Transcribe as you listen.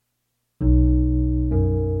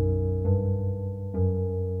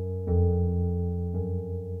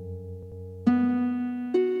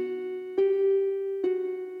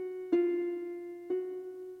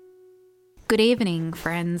Good evening,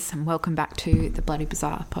 friends, and welcome back to the Bloody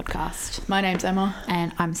Bizarre podcast. My name's Emma.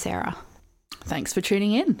 And I'm Sarah. Thanks for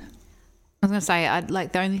tuning in. I was going to say,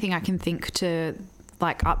 the only thing I can think to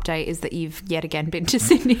update is that you've yet again been to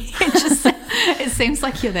Sydney. It seems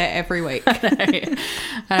like you're there every week.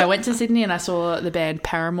 I went to Sydney and I saw the band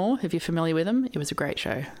Paramore. If you're familiar with them, it was a great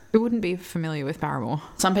show. Who wouldn't be familiar with Paramore?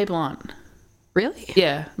 Some people aren't. Really?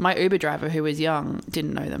 Yeah. My Uber driver, who was young,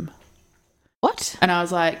 didn't know them. What? And I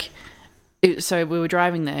was like... So we were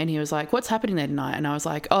driving there and he was like, what's happening there tonight? And I was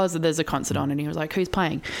like, oh, so there's a concert on. And he was like, who's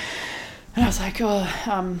playing? And I was like,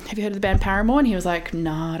 have you heard of the band Paramore? And he was like,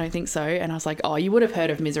 no, I don't think so. And I was like, oh, you would have heard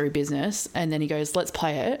of Misery Business. And then he goes, let's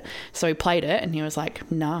play it. So we played it and he was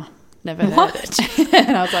like, nah, never heard it.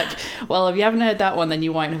 And I was like, well, if you haven't heard that one, then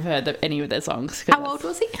you won't have heard any of their songs. How old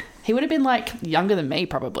was he? He would have been younger than me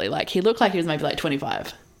probably. He looked like he was maybe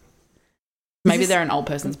 25. Maybe they're an old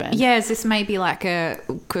person's band. Yeah, is this maybe because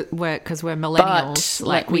we're millennials?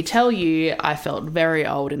 But we tell you, I felt very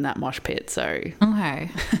old in that mosh pit, so...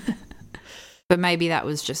 Okay. But maybe that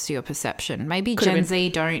was just your perception. Maybe Gen Z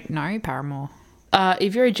don't know Paramore.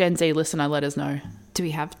 If you're a Gen Z listener, let us know. Do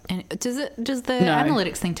we have... Does the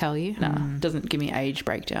analytics thing tell you? No, doesn't give me age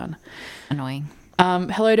breakdown. Annoying.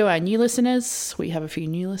 Hello to our new listeners. We have a few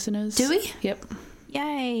new listeners. Do we? Yep.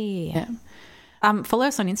 Yay. Yeah. Follow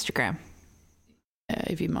us on Instagram.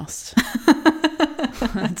 If you must.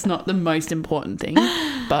 It's not the most important thing,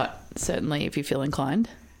 but certainly if you feel inclined.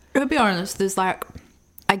 To be honest, there's I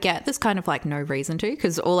get there's kind of no reason to,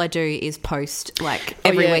 because all I do is post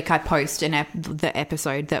every week I post the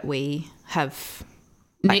episode that we have.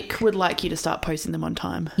 Nick would like you to start posting them on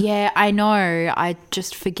time. Yeah, I know. I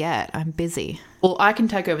just forget. I'm busy. Well, I can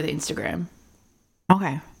take over the Instagram.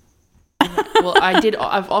 Okay. Well,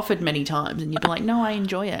 I've offered many times and you've been like, no, I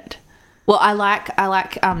enjoy it. Well, I like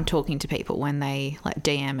talking to people when they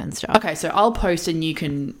DM and stuff. Okay, so I'll post and you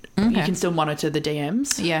can still monitor the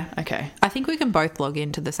DMs. Yeah. Okay. I think we can both log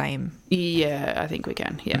into the same. Yeah, I think we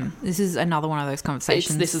can. Yeah. This is another one of those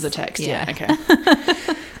conversations. This is a text. Yeah. Okay.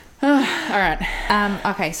 All right.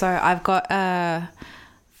 Okay, so I've got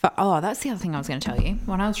that's the other thing I was going to tell you.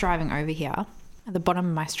 When I was driving over here, at the bottom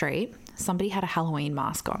of my street, somebody had a Halloween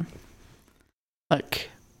mask on.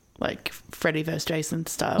 Like Freddy vs. Jason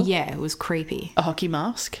style? Yeah, it was creepy. A hockey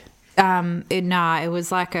mask? It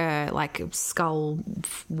was like a skull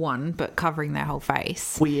one, but covering their whole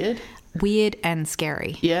face. Weird and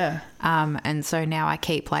scary. Yeah. And so now I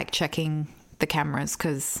keep checking the cameras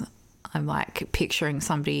because I'm picturing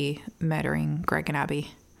somebody murdering Greg and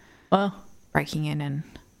Abby. Well, breaking in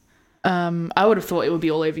and... I would have thought it would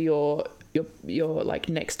be all over your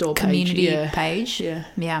next door community page. Yeah.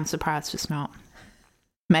 Yeah, I'm surprised it's not.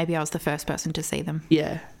 Maybe I was the first person to see them.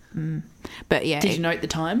 Yeah. But yeah. Did you note the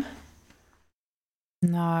time?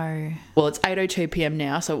 No. Well, it's 8:02 p.m.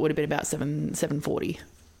 now, so it would have been about 7:40.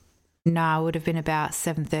 No, it would have been about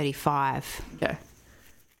 7:35. Okay.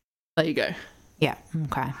 There you go. Yeah.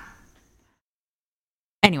 Okay.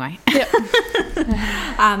 Anyway. Yep.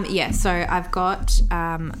 So I've got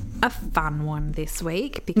a fun one this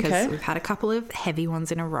week because we've had a couple of heavy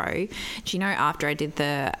ones in a row. Do you know, after I did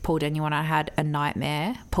the Paul Daniel one, I had a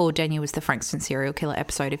nightmare. Paul Daniel was the Frankston serial killer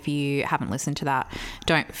episode. If you haven't listened to that,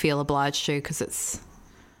 don't feel obliged to because it's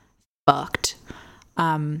fucked.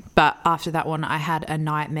 But after that one, I had a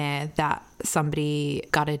nightmare that somebody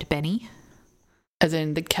gutted Benny. As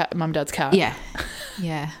in the cat, mum, dad's cat? Yeah.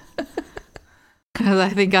 Yeah. Because I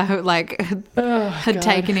think I had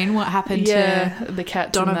taken in what happened to the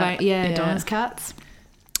cats. Donovan, Donna's cats.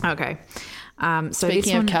 Okay. So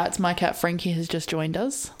speaking of cats, my cat Frankie has just joined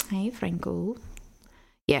us. Hey, Frankel.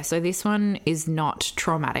 Yeah, so this one is not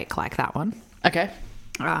traumatic like that one. Okay.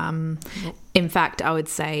 In fact, I would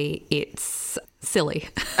say it's silly.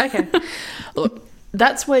 Okay. Look,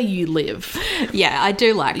 that's where you live. Yeah, I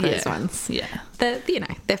do like those ones. Yeah.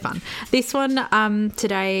 They're fun. This one,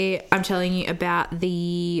 today, I'm telling you about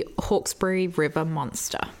the Hawkesbury River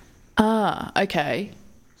Monster. Ah, okay.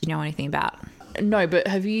 Do you know anything about? No, but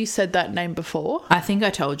have you said that name before? I think I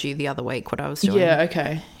told you the other week what I was doing. Yeah,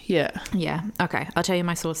 okay. Yeah. Yeah, okay. I'll tell you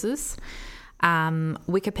my sources.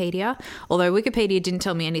 Wikipedia. Although Wikipedia didn't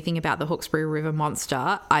tell me anything about the Hawkesbury River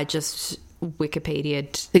Monster, I just...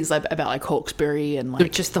 Wikipedia'd things about Hawkesbury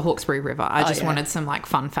and just the Hawkesbury River. I just wanted some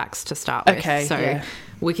fun facts to start with. Okay, so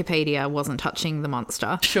Wikipedia wasn't touching the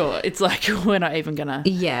monster. Sure, it's we're not even gonna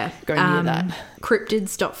go near that.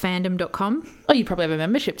 Cryptids.fandom.com. Oh, you probably have a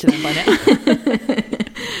membership to them by now.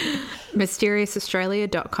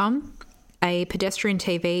 MysteriousAustralia.com. A pedestrian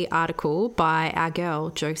TV article by our girl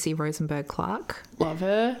Josie Rosenberg Clark. Love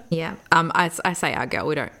her. Yeah. I say our girl.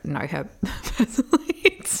 We don't know her personally.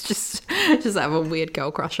 It's just Just have a weird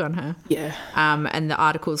girl crush on her. Yeah. And the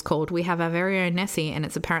article is called "We Have Our Very Own Nessie," and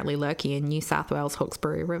it's apparently lurking in New South Wales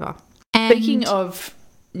Hawkesbury River. And speaking of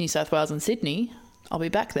New South Wales and Sydney, I'll be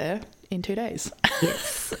back there in 2 days.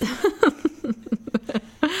 Yes.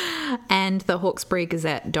 And the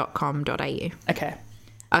hawkesburygazette.com.au.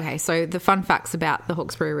 Okay, so the fun facts about the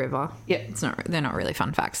Hawkesbury River. Yeah. They're not really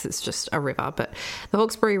fun facts, it's just a river. But the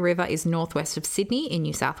Hawkesbury River is northwest of Sydney in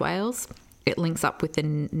New South Wales. It links up with the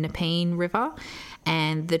Nepean River,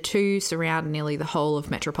 and the two surround nearly the whole of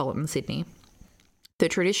metropolitan Sydney. The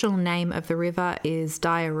traditional name of the river is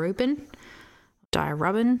Dyarrubin.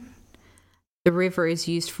 The river is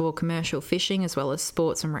used for commercial fishing as well as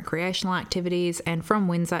sports and recreational activities, and from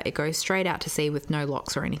Windsor it goes straight out to sea with no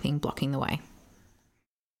locks or anything blocking the way.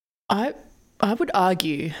 I would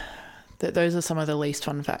argue that those are some of the least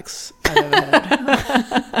fun facts I've ever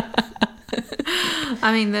heard.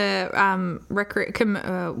 I mean, the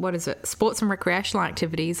sports and recreational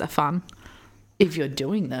activities are fun. If you're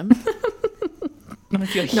doing them. Not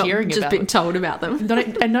if you're hearing just about being them. Told about them.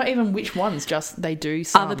 And not even which ones, just they do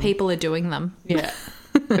some. Other people are doing them. Yeah.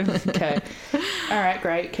 Okay. All right,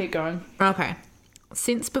 great. Keep going. Okay.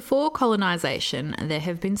 Since before colonisation, there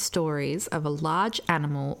have been stories of a large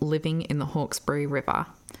animal living in the Hawkesbury River,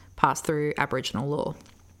 passed through Aboriginal law.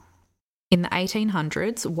 In the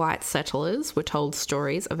 1800s, white settlers were told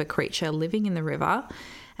stories of a creature living in the river,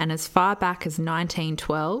 and as far back as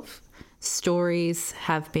 1912, stories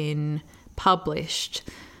have been published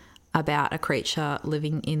about a creature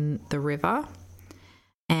living in the river,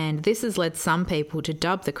 and this has led some people to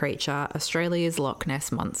dub the creature Australia's Loch Ness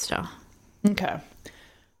Monster. Okay.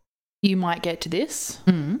 You might get to this,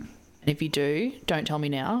 and if you do, don't tell me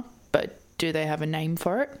now, but do they have a name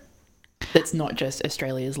for it that's not just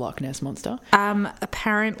Australia's Loch Ness Monster?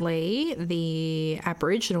 Apparently, the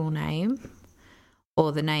Aboriginal name,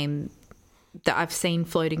 or the name that I've seen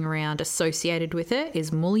floating around associated with it, is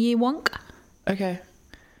Mullywonk. Okay.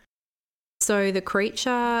 So the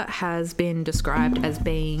creature has been described as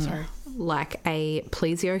being like a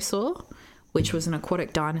plesiosaur, which was an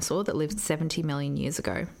aquatic dinosaur that lived 70 million years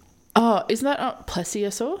ago. Oh, isn't that a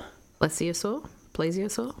plesiosaur? Plesiosaur?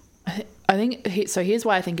 I think, so here's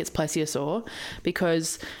why I think it's plesiosaur,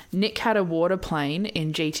 because Nick had a water plane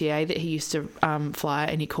in GTA that he used to fly,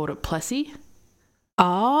 and he called it Plessy.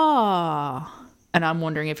 Oh. And I'm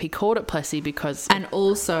wondering if he called it Plessy because... And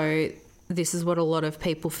also, this is what a lot of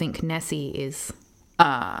people think Nessie is.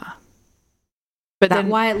 But then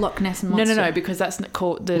why Loch Ness Monster? No, because that's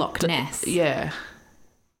called the... Loch Ness. Yeah.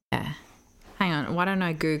 Yeah. Hang on, why don't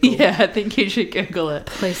I Google? Yeah, I think you should Google it.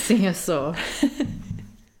 Plesiosaur.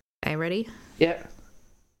 Okay, ready? Yep.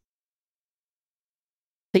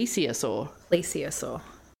 Plesiosaur.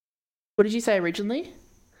 What did you say originally?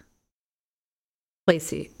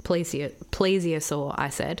 Plesiosaur, I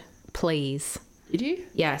said. Please. Did you?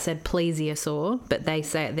 Yeah, I said plesiosaur, but they're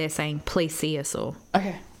saying plesiosaur.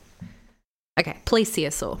 Okay,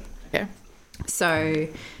 plesiosaur. Okay. So,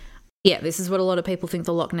 yeah, this is what a lot of people think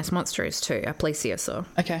the Loch Ness Monster is too, a plesiosaur.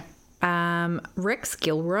 Okay. Rex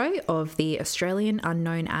Gilroy of the Australian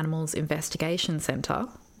Unknown Animals Investigation Centre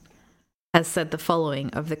has said the following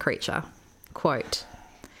of the creature, quote,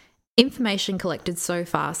 "Information collected so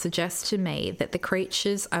far suggests to me that the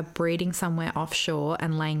creatures are breeding somewhere offshore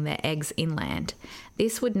and laying their eggs inland.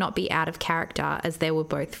 This would not be out of character as there were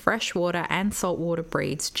both freshwater and saltwater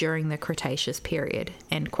breeds during the Cretaceous period,"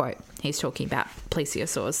 end quote. He's talking about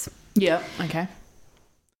plesiosaurs. Yeah, okay.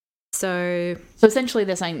 So essentially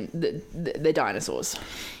they're saying they're dinosaurs.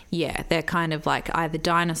 Yeah, they're kind of like either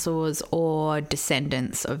dinosaurs or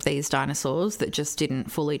descendants of these dinosaurs that just didn't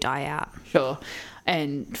fully die out. Sure.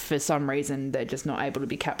 And for some reason they're just not able to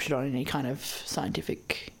be captured on any kind of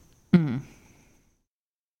scientific... Yeah,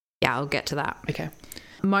 I'll get to that. Okay.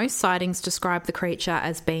 Most sightings describe the creature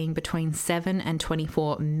as being between 7 and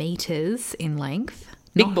 24 metres in length.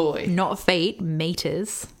 Big boy. Not feet,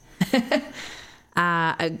 metres.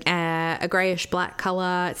 A greyish black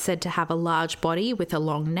colour. It's said to have a large body with a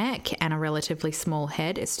long neck and a relatively small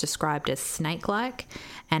head. It's described as snake-like,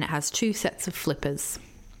 and it has 2 sets of flippers.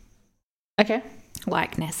 Okay.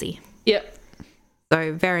 Like Nessie. Yep.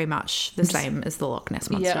 So very much the same as the Loch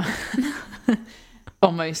Ness Monster. Yeah.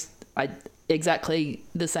 Almost exactly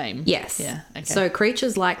the same. Yes. Yeah. Okay. So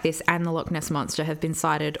creatures like this and the Loch Ness Monster have been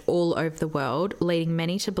sighted all over the world, leading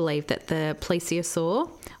many to believe that the plesiosaur,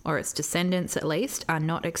 or its descendants at least, are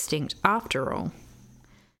not extinct after all.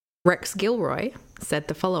 Rex Gilroy said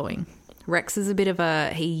the following. Rex is a bit of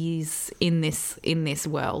he's in this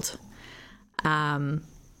world.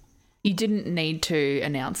 You didn't need to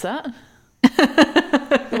announce that.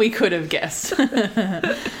 we could have guessed.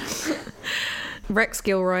 Rex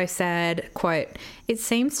Gilroy said, quote, "It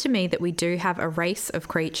seems to me that we do have a race of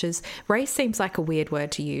creatures." Race seems like a weird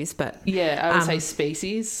word to use, but... Yeah, I would say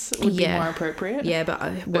species would be more appropriate. Yeah, but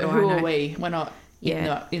what do who I know? are we? We're not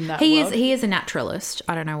in that world. He is a naturalist.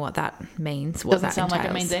 I don't know what that means. What Doesn't sound like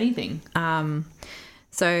it means anything.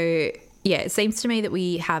 So... yeah, it seems to me that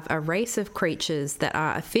we have a race of creatures that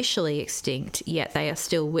are officially extinct, yet they are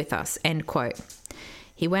still with us, end quote.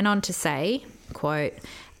 He went on to say, quote,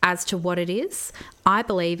 "As to what it is, I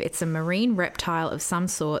believe it's a marine reptile of some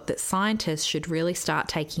sort that scientists should really start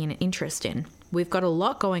taking an interest in. We've got a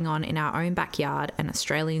lot going on in our own backyard and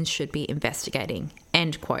Australians should be investigating,"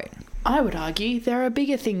 end quote. I would argue there are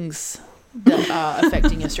bigger things that are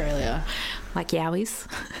affecting Australia. Like yowies.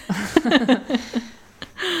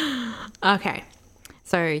 Okay,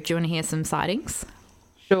 so do you want to hear some sightings?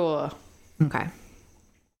 Sure. Okay.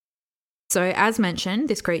 So as mentioned,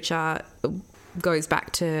 this creature goes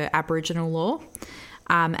back to Aboriginal law,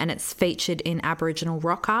 and it's featured in Aboriginal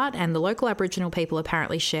rock art, and the local Aboriginal people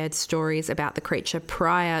apparently shared stories about the creature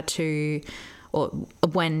prior to or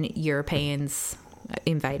when Europeans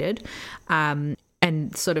invaded, and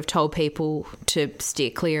sort of told people to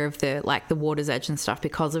steer clear of the water's edge and stuff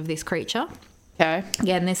because of this creature. Okay.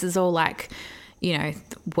 Yeah, and this is all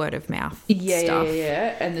word of mouth stuff.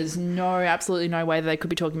 Yeah. And there's absolutely no way that they could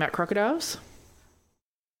be talking about crocodiles?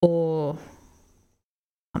 Or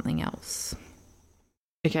something else.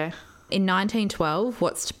 Okay. In 1912,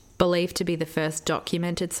 what's believed to be the first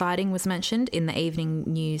documented sighting was mentioned in the Evening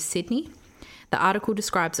News Sydney. The article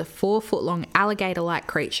describes a 4-foot-long alligator-like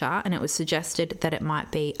creature, and it was suggested that it might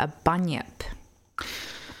be a bunyip.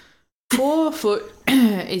 4 foot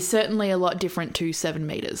is certainly a lot different to 7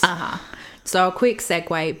 meters. So a quick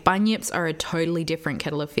segue, bunyips are a totally different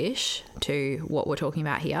kettle of fish to what we're talking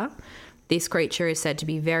about here. This creature is said to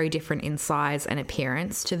be very different in size and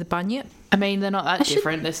appearance to the bunyip. I mean, they're not that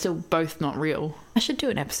different. They're still both not real. I should do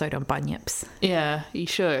an episode on bunyips. Yeah, you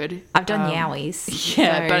should. I've done yowies.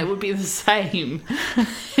 Yeah, but it would be the same.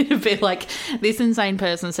 It'd be like, this insane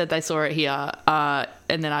person said they saw it here,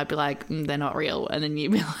 and then I'd be like, they're not real. And then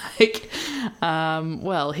you'd be like,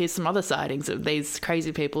 well, here's some other sightings of these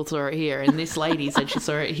crazy people saw it here, and this lady said she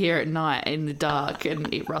saw it here at night in the dark,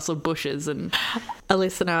 and it rustled bushes. And a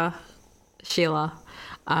listener, Sheila,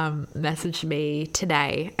 messaged me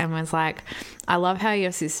today and was like, "I love how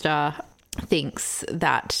your sister thinks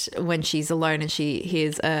that when she's alone and she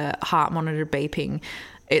hears a heart monitor beeping,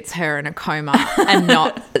 it's her in a coma and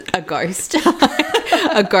not a ghost."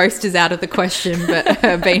 A ghost is out of the question, but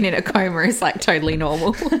her being in a coma is totally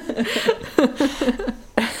normal.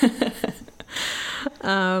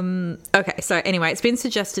 Okay, so anyway, it's been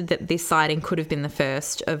suggested that this sighting could have been the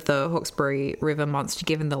first of the Hawkesbury River Monster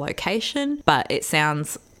given the location, but it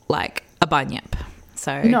sounds like a bunyip.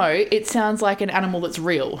 So no, it sounds like an animal that's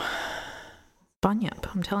real. Bunyip,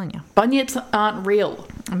 I'm telling you. Bunyips aren't real.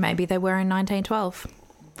 Maybe they were in 1912.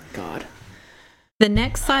 God. The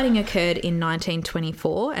next sighting occurred in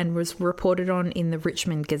 1924 and was reported on in the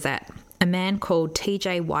Richmond Gazette. A man called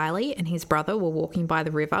TJ Wiley and his brother were walking by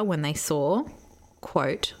the river when they saw,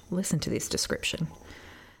 quote, listen to this description,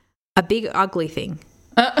 a big ugly thing.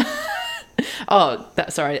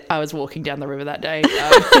 Sorry, I was walking down the river that day.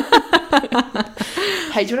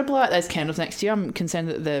 Hey, do you want to blow out those candles next to you? I'm concerned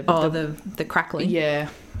that the crackling. Yeah.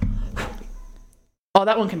 Oh,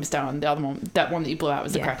 that one can be stay on. The other one, that one that you blew out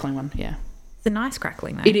was the crackling one. Yeah. It's a nice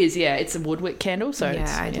crackling though. It is, yeah. It's a woodwick candle, so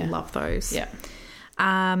I love those. Yeah.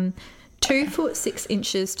 2 foot 6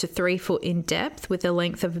 inches to 3 foot in depth, with a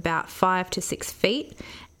length of about 5 to 6 feet,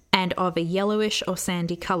 and of a yellowish or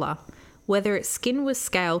sandy colour. Whether its skin was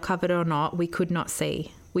scale covered or not, we could not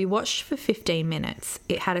see. We watched for 15 minutes.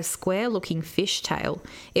 It had a square-looking fish tail.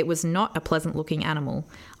 It was not a pleasant-looking animal.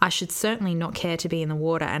 I should certainly not care to be in the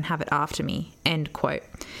water and have it after me, end quote.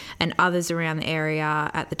 And others around the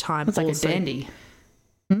area at the time also... It's like a dandy.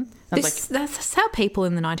 That's how people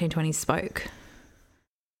in the 1920s spoke.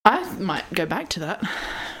 I might go back to that.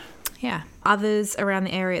 Yeah. Others around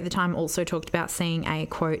the area at the time also talked about seeing a,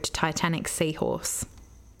 quote, Titanic seahorse.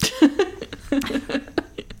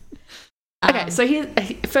 Okay, so here,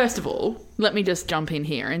 first of all, let me just jump in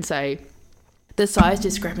here and say the size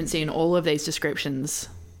discrepancy in all of these descriptions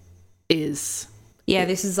is... Yeah,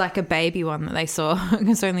 this is like a baby one that they saw.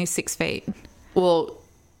 It's only 6 feet. Well,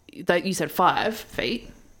 you said 5 feet.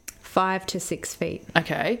 5 to 6 feet.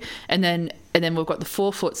 Okay, and then we've got the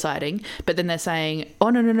 4 foot sighting, but then they're saying, oh,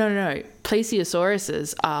 no.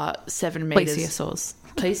 Plesiosauruses are 7 meters. Plesiosaurs.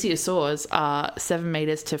 plesiosaurs are 7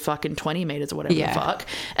 meters to fucking 20 meters or whatever Yeah. the fuck.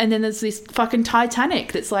 And then there's this fucking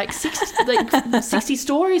Titanic that's like 60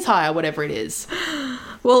 stories high or whatever it is.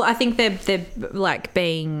 Well, I think they're like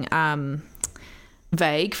being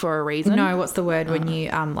Vague for a reason. no, what's the word when you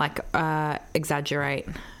exaggerate?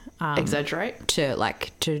 Exaggerate.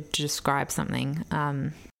 To describe something.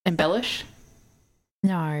 Embellish.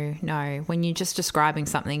 No. When you're just describing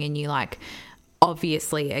something and you like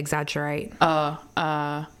obviously exaggerate.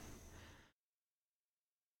 Can't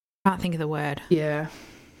Can't think of the word. Yeah.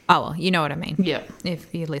 Oh, well, you know what I mean. Yeah.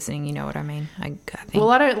 If you're listening, you know what I mean. I think.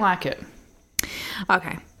 Well, I don't like it.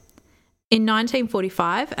 Okay. In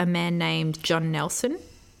 1945, a man named John Nelson.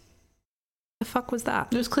 The fuck was that?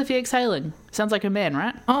 It was Cliffy exhaling. Sounds like a man,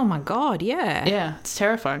 right? Oh my God, yeah. Yeah, it's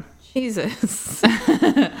terrifying. Jesus.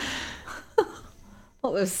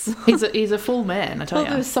 What was? He's a full man, I tell thought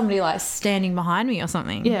there you. was somebody like standing behind me or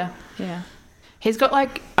something. Yeah. He's got I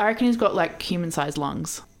reckon he's got like human-sized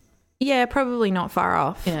lungs. Yeah, probably not far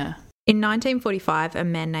off. Yeah. In 1945, a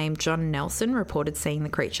man named John Nelson reported seeing the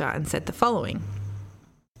creature and said the following.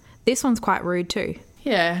 This one's quite rude too.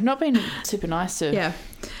 Yeah, not being super nice to. Yeah.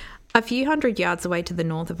 A few hundred yards away to the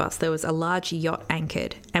north of us, there was a large yacht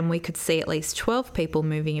anchored, and we could see at least 12 people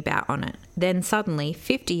moving about on it. Then suddenly,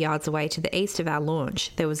 50 yards away to the east of our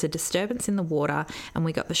launch, there was a disturbance in the water, and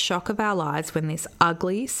we got the shock of our lives when this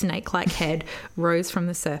ugly, snake-like head rose from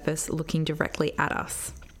the surface, looking directly at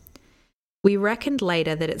us. We reckoned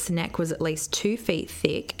later that its neck was at least 2 feet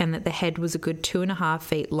thick and that the head was a good 2.5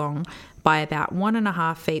 feet long by about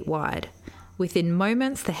 1.5 feet wide. Within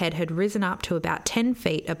moments, the head had risen up to about 10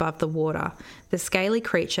 feet above the water, the scaly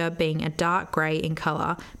creature being a dark grey in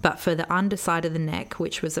colour, but for the underside of the neck,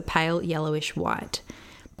 which was a pale yellowish white.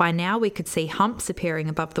 By now, we could see humps appearing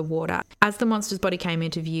above the water. As the monster's body came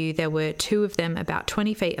into view, there were 2 of them about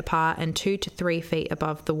 20 feet apart and 2 to 3 feet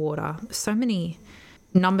above the water. So many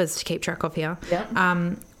numbers to keep track of here.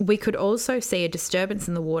 Yeah. We could also see a disturbance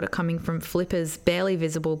in the water coming from flippers barely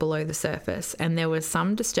visible below the surface, and there was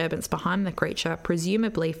some disturbance behind the creature,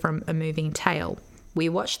 presumably from a moving tail. We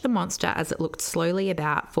watched the monster as it looked slowly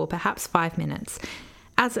about for perhaps 5 minutes,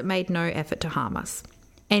 as it made no effort to harm us.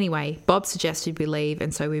 Anyway, Bob suggested we leave,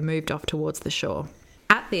 and so we moved off towards the shore.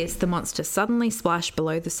 At this, the monster suddenly splashed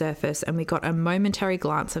below the surface, and we got a momentary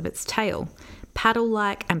glance of its tail,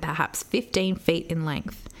 paddle-like and perhaps 15 feet in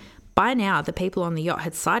length. By now, the people on the yacht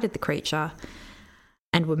had sighted the creature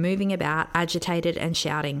and were moving about, agitated and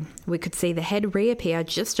shouting. We could see the head reappear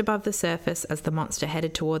just above the surface as the monster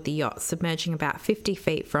headed toward the yacht, submerging about 50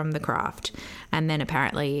 feet from the craft, and then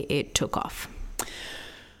apparently it took off.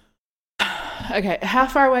 Okay, how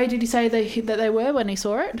far away did he say that they were when he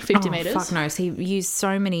saw it? 50 metres? Fuck knows. He used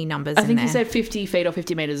so many numbers I think there. he said 50 feet or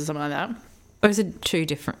 50 metres or something like that. Those are 2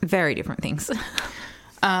 very different things. It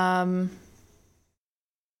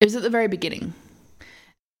was at the very beginning.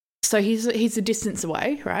 So he's a distance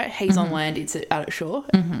away, right? He's on land, it's out at shore.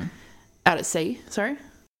 Mm-hmm. Out at sea, sorry.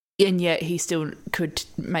 And yet he still could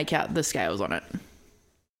make out the scales on it.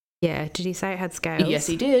 Yeah, did he say it had scales? Yes,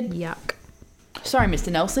 he did. Yuck. Sorry,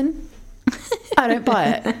 Mr. Nelson. I don't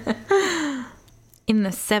buy it. In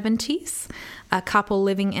the 70s, a couple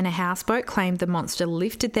living in a houseboat claimed the monster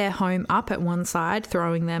lifted their home up at one side,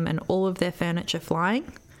 throwing them and all of their furniture flying.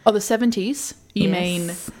 Oh, the 70s? You Yes.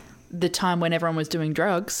 mean the time when everyone was doing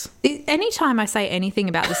drugs? Anytime I say anything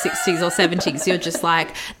about the 60s or 70s, you're just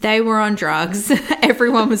like, they were on drugs.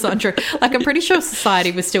 Everyone was on drugs. Like, I'm pretty sure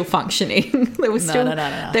society was still functioning. There was still,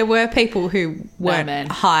 No. There were people who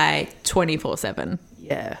weren't high 24/7.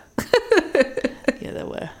 Yeah. Yeah, there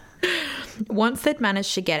were. Once they'd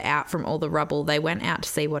managed to get out from all the rubble, they went out to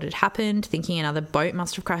see what had happened, thinking another boat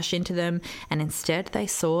must have crashed into them, and instead they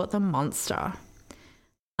saw the monster.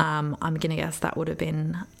 I'm going to guess that would have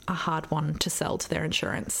been a hard one to sell to their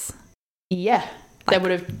insurance. Yeah. They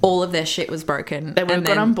would have... All of their shit was broken. They would have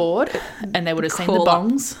got on board and they would have seen the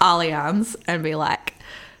bongs. Allianz and be like,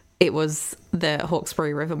 it was the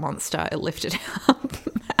Hawkesbury River Monster. It lifted up.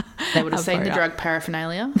 They would have seen the drug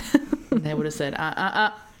paraphernalia. And they would have said,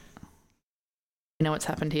 You know what's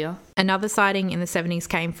happened here? Another sighting in the 70s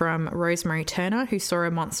came from Rosemary Turner, who saw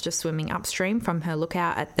a monster swimming upstream from her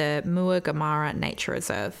lookout at the Muagamara Nature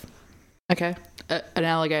Reserve. Okay. An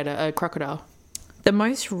alligator, a crocodile. The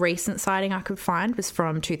most recent sighting I could find was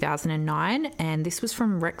from 2009, and this was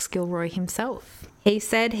from Rex Gilroy himself. He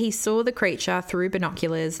said he saw the creature through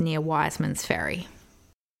binoculars near Wiseman's Ferry.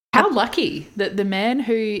 How lucky that the man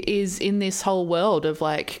who is in this whole world of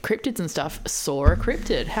like cryptids and stuff saw a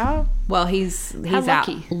cryptid. How? Well, he's out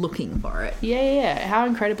lucky. looking for it. Yeah. How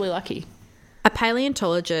incredibly lucky. A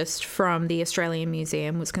paleontologist from the Australian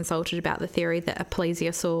Museum was consulted about the theory that a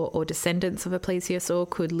plesiosaur or descendants of a plesiosaur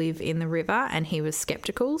could live in the river, and he was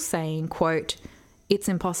sceptical, saying, quote, "It's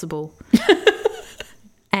impossible."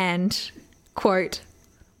 And, quote,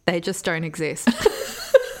 "They just don't exist."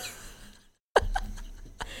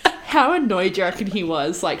 How annoyed do you reckon he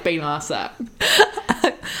was, like, being asked that?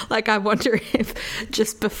 Like, I wonder if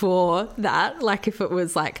just before that, like, if it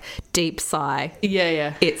was like deep sigh.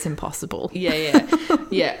 Yeah. It's impossible. Yeah.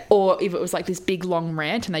 Or if it was like this big long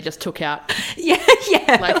rant and they just took out. Yeah.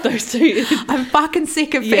 Like those two. I'm fucking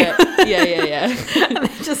sick of it. Yeah. And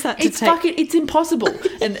they just had to it's impossible.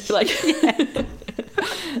 And like.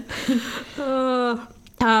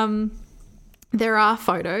 There are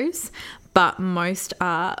photos, but most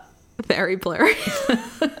are very blurry.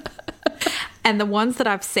 And the ones that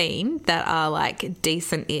I've seen that are like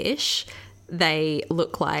decent-ish, they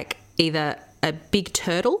look like either a big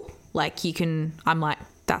turtle, like I'm like,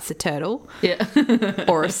 that's a turtle. Yeah.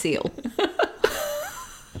 Or a seal.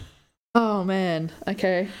 Oh man.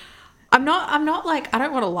 Okay. I'm not like, I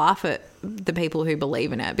don't want to laugh at the people who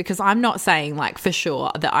believe in it, because I'm not saying like for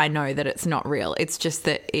sure that I know that it's not real. It's just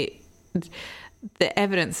that the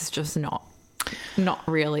evidence is just not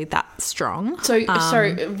really that strong. So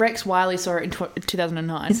Rex Wiley saw it in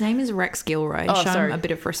 2009. His name is Rex Gilroy. Show him a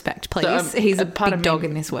bit of respect, please. So, he's a big dog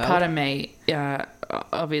in this world. Pardon me.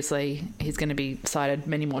 Obviously, he's going to be cited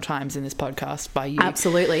many more times in this podcast by you.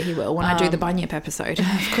 Absolutely, he will when I do the Bunyip episode.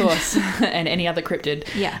 Of course. And any other cryptid.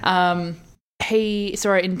 Yeah. He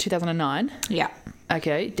saw it in 2009. Yeah.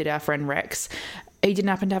 Okay, did our friend Rex. He didn't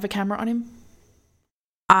happen to have a camera on him?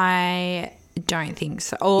 I don't think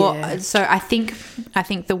so. So I think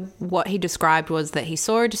what he described was that he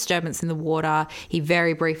saw a disturbance in the water. He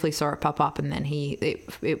very briefly saw it pop up, and then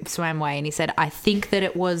it swam away. And he said, "I think that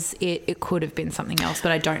it could have been something else,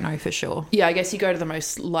 but I don't know for sure." Yeah, I guess you go to the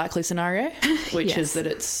most likely scenario, which is that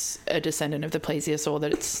it's a descendant of the plesiosaur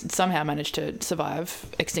that it's somehow managed to survive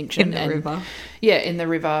extinction in the river. Yeah, in the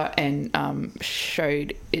river, and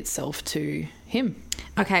showed itself to him.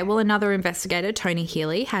 Okay, well, another investigator, Tony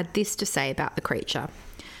Healy, had this to say about the creature.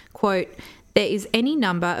 Quote, "There is any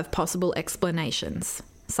number of possible explanations.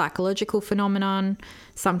 Psychological phenomenon,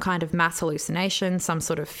 some kind of mass hallucination, some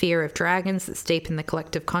sort of fear of dragons that's deep in the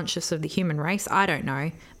collective conscious of the human race, I don't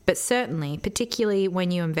know. But certainly, particularly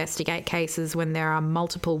when you investigate cases when there are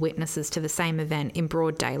multiple witnesses to the same event in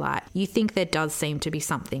broad daylight, you think there does seem to be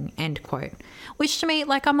something," end quote. Which to me,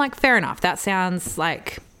 like, I'm like, fair enough. That sounds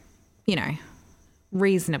like,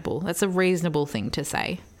 reasonable. That's a reasonable thing to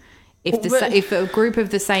say. If a group of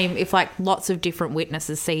the same, if like lots of different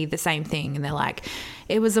witnesses see the same thing and they're like,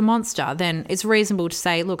 it was a monster, then it's reasonable to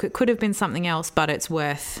say, look, it could have been something else, but it's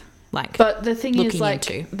worth like. But the thing is, like,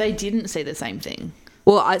 into. They didn't see the same thing.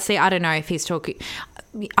 Well, I don't know if he's talking.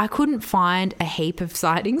 I couldn't find a heap of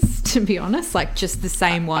sightings, to be honest, like just the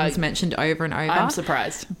same ones mentioned over and over. I'm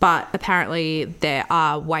surprised. But apparently there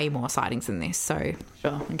are way more sightings than this. So,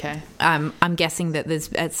 sure, okay. I'm guessing that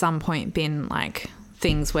there's at some point been like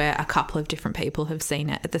things where a couple of different people have seen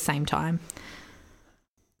it at the same time.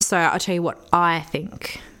 So I'll tell you what I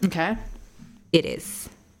think. Okay. It is.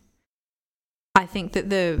 I think that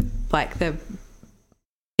the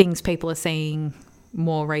things people are seeing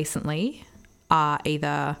more recently are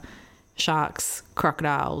either sharks,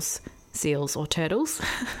 crocodiles, seals, or turtles.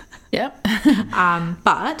 Yep.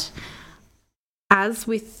 But as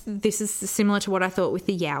with, this is similar to what I thought with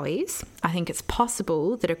the yowies, I think it's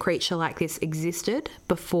possible that a creature like this existed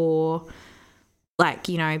before, like,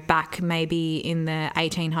 back maybe in the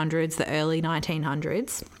 1800s, the early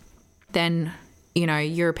 1900s. Then,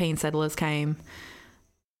 European settlers came,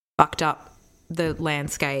 fucked up the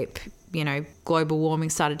landscape, global warming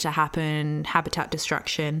started to happen, habitat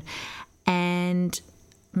destruction, and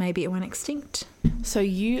maybe it went extinct. So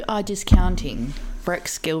you are discounting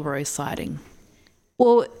Rex Gilroy's sighting?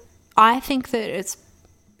 Well, I think that it's,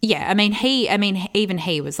 even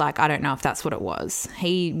he was like, I don't know if that's what it was.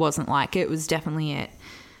 He wasn't like, it was definitely it.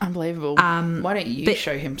 Unbelievable. Why don't you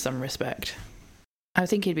show him some respect? I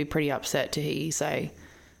think he'd be pretty upset to hear you say,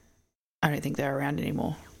 I don't think they're around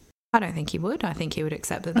anymore. I don't think he would. I think he would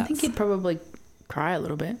accept that. I think he'd probably cry a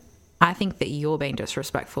little bit. I think that you're being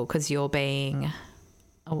disrespectful because you're being...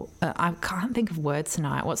 I can't think of words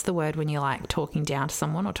tonight. What's the word when you're like talking down to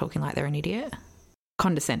someone or talking like they're an idiot?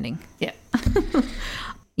 Condescending. Yeah.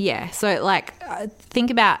 Yeah. So like think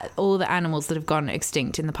about all the animals that have gone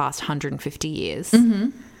extinct in the past 150 years.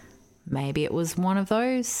 Mm-hmm. Maybe it was one of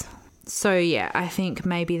those. So, yeah, I think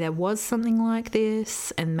maybe there was something like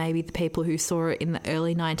this, and maybe the people who saw it in the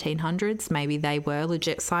early 1900s, maybe they were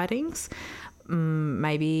legit sightings.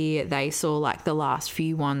 maybe they saw like the last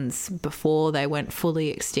few ones before they went fully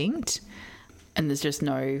extinct. And there's just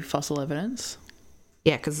no fossil evidence?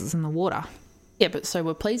 Yeah, because it's in the water. Yeah, but so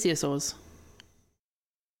were plesiosaurs.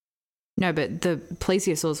 No, but the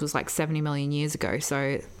plesiosaurs was like 70 million years ago,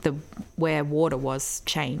 so where water was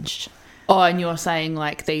changed. Oh, and you're saying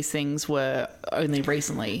like these things were only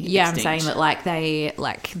recently Yeah, extinct. I'm saying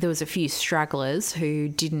that there was a few stragglers who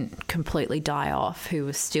didn't completely die off, who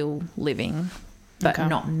were still living, but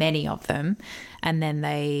not many of them, and then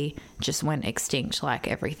they just went extinct like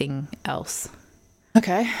everything else.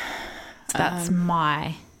 Okay. So that's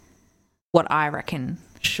what I reckon.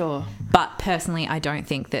 Sure. But personally, I don't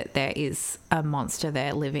think that there is a monster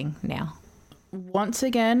there living now. Once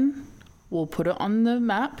again, we'll put it on the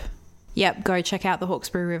map. Yep, go check out the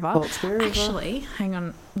Hawkesbury River. Hawkesbury River. Actually, hang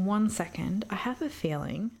on 1 second. I have a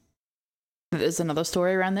feeling there's another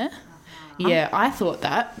story around there. Yeah, I thought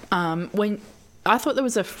that. I thought there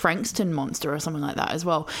was a Frankston monster or something like that as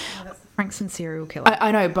well. Oh, that's the Frankston serial killer.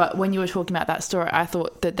 I know, but when you were talking about that story, I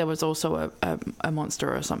thought that there was also a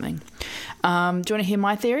monster or something. Do you want to hear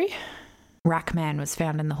my theory? Rackman was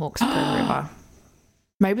found in the Hawkesbury River.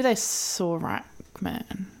 Maybe they saw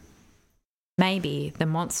Rackman. Maybe the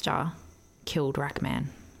monster killed Rackman.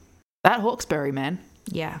 That Hawkesbury man.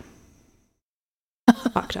 Yeah.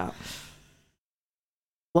 Fucked up.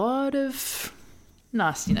 A lot of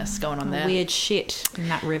nastiness going on there. Weird shit in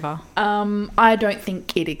that river. I don't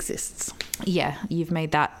think it exists. Yeah, you've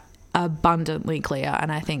made that abundantly clear,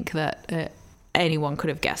 and I think that anyone could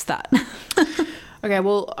have guessed that. Okay,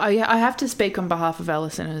 well, I have to speak on behalf of our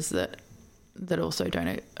listeners that also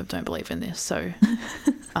don't believe in this. So,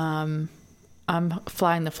 I'm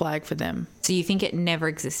flying the flag for them. So you think it never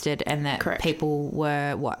existed, and that Correct. people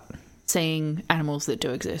were what? Seeing animals that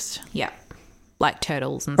do exist. Yeah, like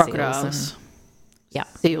turtles and Crocodiles. seals. Yeah,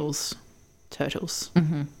 seals, turtles,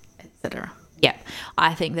 etc. Yeah,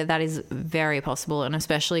 I think that is very possible, and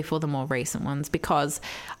especially for the more recent ones, because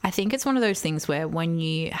I think it's one of those things where when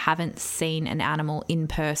you haven't seen an animal in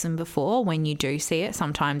person before, when you do see it,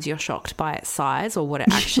 sometimes you're shocked by its size or what it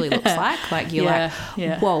actually looks like. Like you're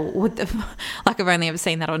whoa, what the like I've only ever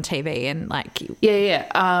seen that on TV, and like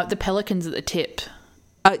the pelicans at the tip.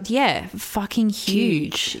 Yeah, fucking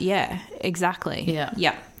huge. Yeah, exactly.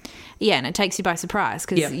 Yeah. Yeah, and it takes you by surprise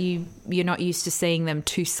because you're not used to seeing them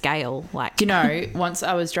to scale. Like, Do you know, once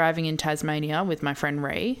I was driving in Tasmania with my friend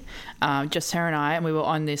Ree, just her and I, and we were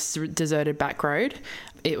on this deserted back road.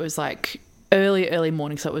 It was like early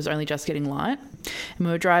morning, so it was only just getting light. And we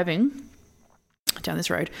were driving down this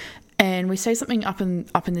road, and we see something up in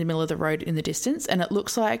the middle of the road in the distance, and it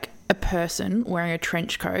looks like a person wearing a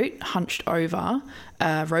trench coat hunched over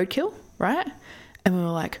a roadkill, right? And we were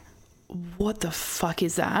like, what the fuck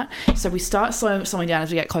is that? So we start slowing down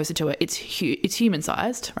as we get closer to it. It's human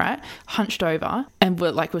sized, right? Hunched over, and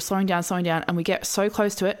we're slowing down, and we get so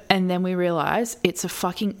close to it, and then we realize it's a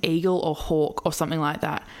fucking eagle or hawk or something like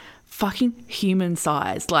that. Fucking human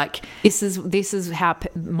sized. Like this is how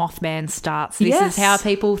Mothman starts. This is how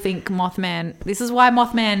people think Mothman. This is why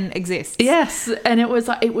Mothman exists. Yes, and it was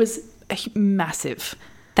massive.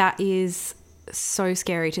 That is so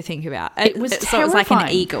scary to think about. It was terrifying. So it was like an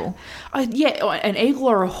eagle. An eagle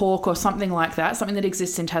or a hawk or something like that, something that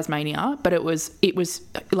exists in Tasmania, but it was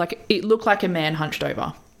like, it looked like a man hunched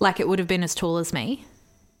over. Like it would have been as tall as me.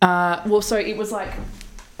 So it was like,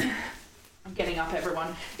 I'm getting up,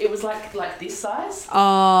 everyone. It was like this size.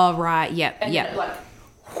 Oh, right. Yep. And yep. then it, like,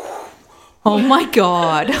 oh my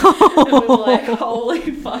God. and we were like, holy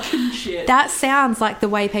fucking shit. That sounds like the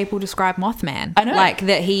way people describe Mothman. I know. Like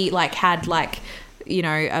that he like had like, you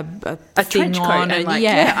know, a thing trench coat on and like,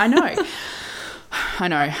 yeah, I know. I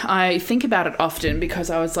know. I think about it often because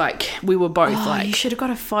I was like, we were both like, you should have got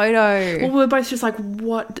a photo. Well, we were both just like,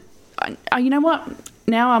 what? You know what?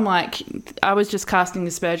 Now I'm like, I was just casting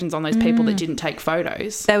aspersions on those people that didn't take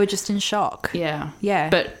photos. They were just in shock. Yeah. Yeah.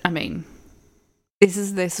 But I mean, this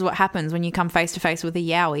is what happens when you come face to face with a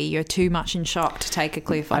yowie. You're too much in shock to take a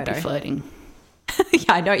clear photo. I'd be flirting. Yeah,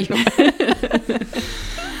 I know you would.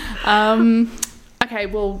 Okay,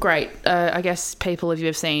 well, great. I guess people, if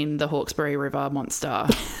you've seen the Hawkesbury River Monster,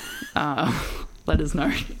 let us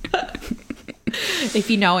know. If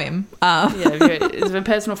you know him. If a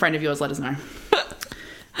personal friend of yours, let us know.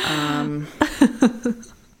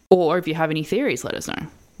 Or if you have any theories, let us know.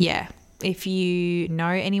 Yeah. if you know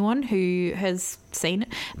anyone who has seen it.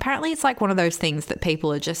 Apparently it's like one of those things that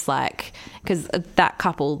people are just like, because that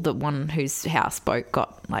couple, the one whose houseboat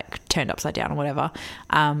got like turned upside down or whatever,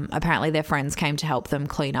 apparently their friends came to help them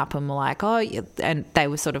clean up and were like, oh, and they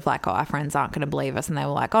were sort of like, oh, our friends aren't going to believe us, and they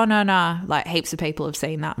were like, oh, no, like heaps of people have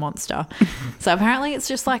seen that monster. So apparently it's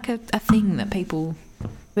just like a thing that people...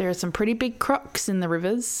 There are some pretty big crocs in the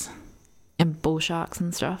rivers. And bull sharks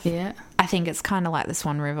and stuff. Yeah. I think it's kind of like the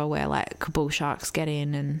Swan River where like bull sharks get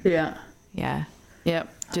in and... Yeah. Yeah.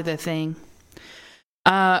 Yep. Do their thing.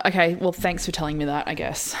 Okay. Well, thanks for telling me that, I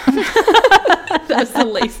guess. That's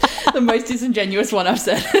the most disingenuous one I've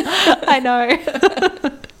said. I know.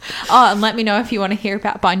 Oh, and let me know if you want to hear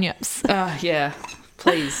about bunyips. Yeah.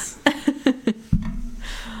 Please.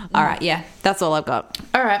 All right. Yeah. That's all I've got.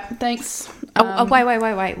 All right. Thanks.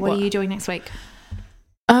 Wait. What are you doing next week?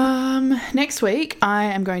 Next week I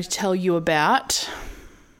am going to tell you about...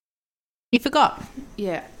 You forgot.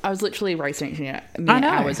 Yeah, I was literally researching it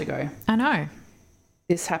hours ago. I know.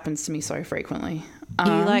 This happens to me so frequently.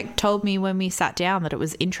 You like told me when we sat down that it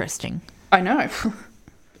was interesting. I know.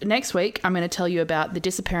 Next week I'm going to tell you about the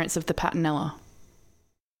disappearance of the Patinella.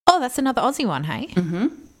 Oh, that's another Aussie one, hey? Mm-hmm.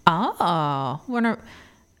 Oh,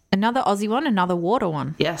 another Aussie one, another water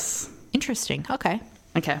one. Yes. Interesting. Okay.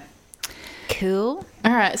 Cool.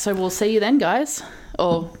 All right, so we'll see you then, guys.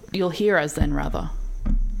 Or you'll hear us then, rather.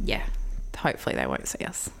 Yeah. Hopefully they won't see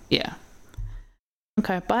us. Yeah.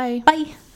 Okay, bye. Bye.